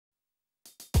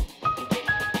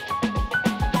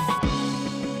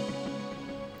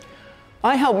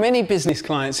I help many business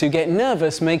clients who get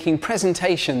nervous making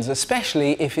presentations,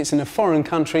 especially if it's in a foreign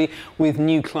country with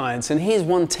new clients. And here's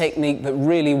one technique that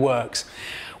really works.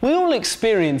 We all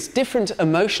experience different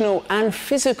emotional and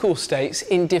physical states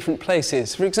in different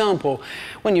places. For example,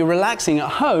 when you're relaxing at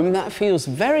home, that feels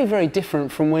very, very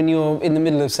different from when you're in the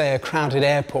middle of, say, a crowded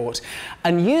airport.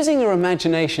 And using your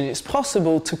imagination, it's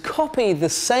possible to copy the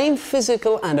same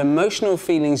physical and emotional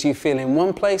feelings you feel in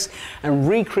one place and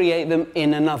recreate them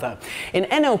in another. In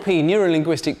NLP,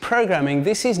 neuro-linguistic programming,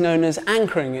 this is known as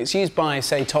anchoring. It's used by,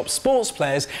 say, top sports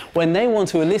players when they want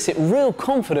to elicit real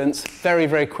confidence very,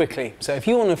 very quickly. So if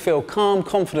you want to feel calm,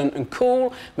 confident and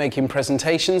cool making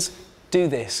presentations, do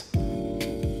this.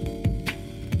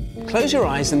 Close your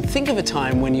eyes and think of a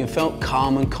time when you felt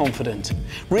calm and confident.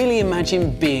 Really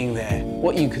imagine being there,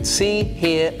 what you could see,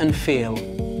 hear and feel.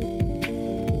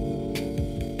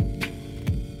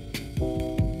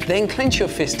 Then clench your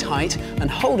fist tight and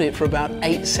hold it for about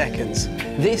 8 seconds.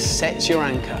 This sets your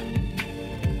anchor.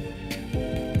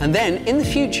 And then, in the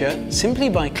future, simply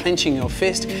by clenching your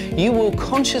fist, you will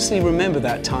consciously remember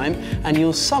that time and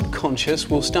your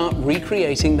subconscious will start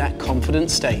recreating that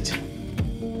confident state.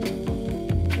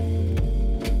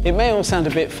 It may all sound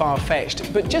a bit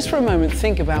far-fetched, but just for a moment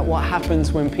think about what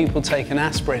happens when people take an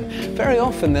aspirin. Very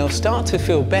often they'll start to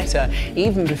feel better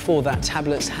even before that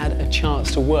tablet's had a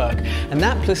chance to work. And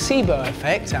that placebo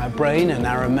effect, our brain and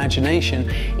our imagination,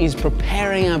 is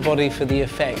preparing our body for the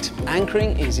effect.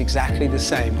 Anchoring is exactly the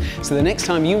same. So the next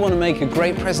time you want to make a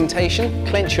great presentation,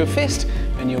 clench your fist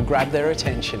and you'll grab their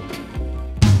attention.